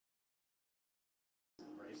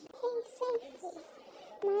safely.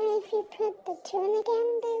 Mind if you put the tune again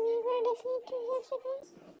that we were listening to yesterday?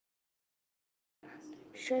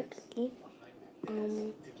 Sure, Cookie.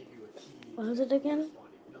 What was it again?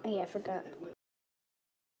 Oh yeah, I forgot.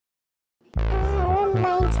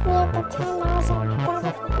 Reminds me of the time I was on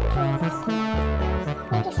Bfcc.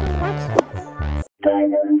 We just watched it.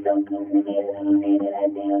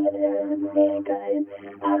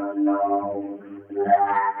 I don't know.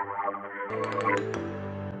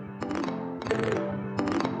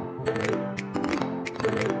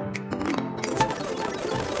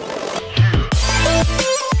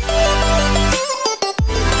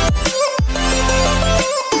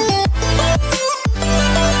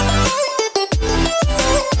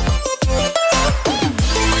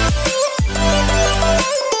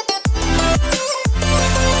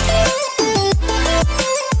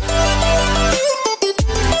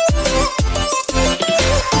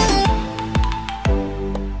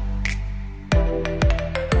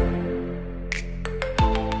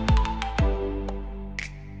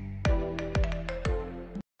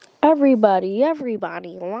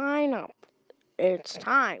 Everybody, line up. It's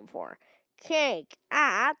time for Cake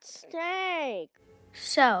at Stake.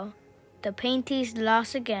 So, the Painties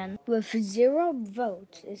lost again. With 0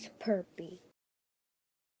 votes is Perpy.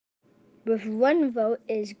 With 1 vote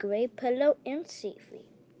is Gray Pillow and Safely.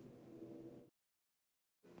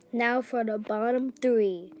 Now for the bottom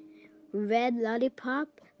 3. Red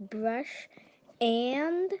Lollipop, Brush,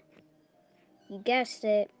 and, you guessed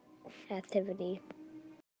it, Activity.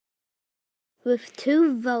 With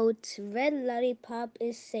 2 votes, Red Lollipop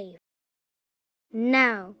is safe.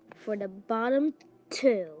 Now, for the bottom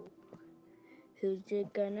 2. Who's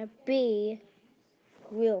it gonna be?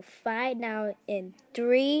 We'll find out in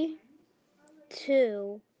 3,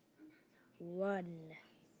 2, 1.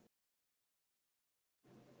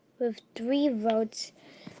 With 3 votes,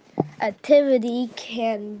 Activity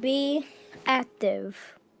can be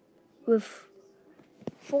active. With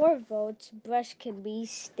 4 votes, Brush can be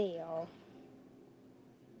stale.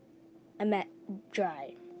 I meant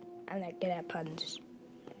dry. I'm not good at puns.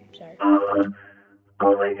 Sorry. Oh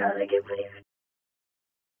my god, I can't believe it.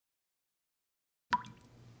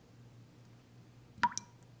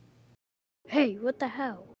 Hey, what the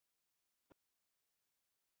hell?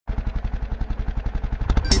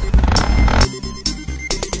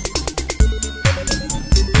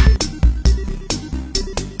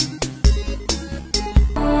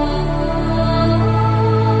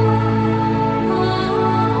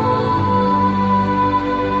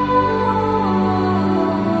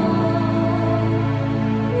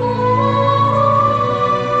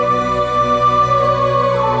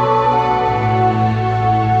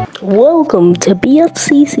 Welcome to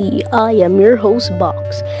Bfcc. I am your host,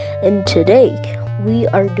 Box, and today we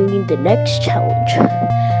are doing the next challenge.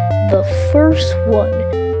 The first one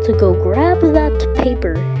to go grab that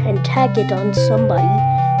paper and tag it on somebody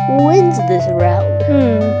wins this round.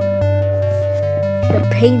 The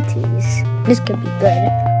Painties. This could be good.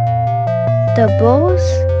 The Bulls.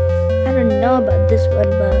 I don't know about this one,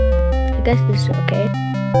 but I guess this is okay.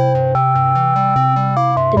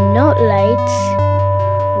 The Note Lights.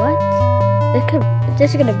 What? This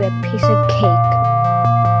is gonna be a piece of cake.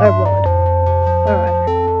 Or wood. Or whatever.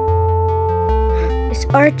 It's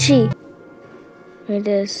Archie. It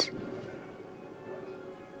is.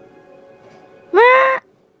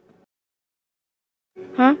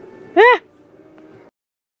 Huh?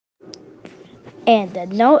 And the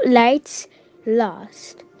Note Lights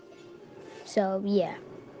lost. So yeah.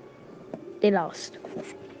 They lost.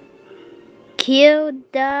 Cue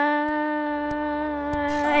the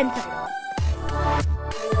end title.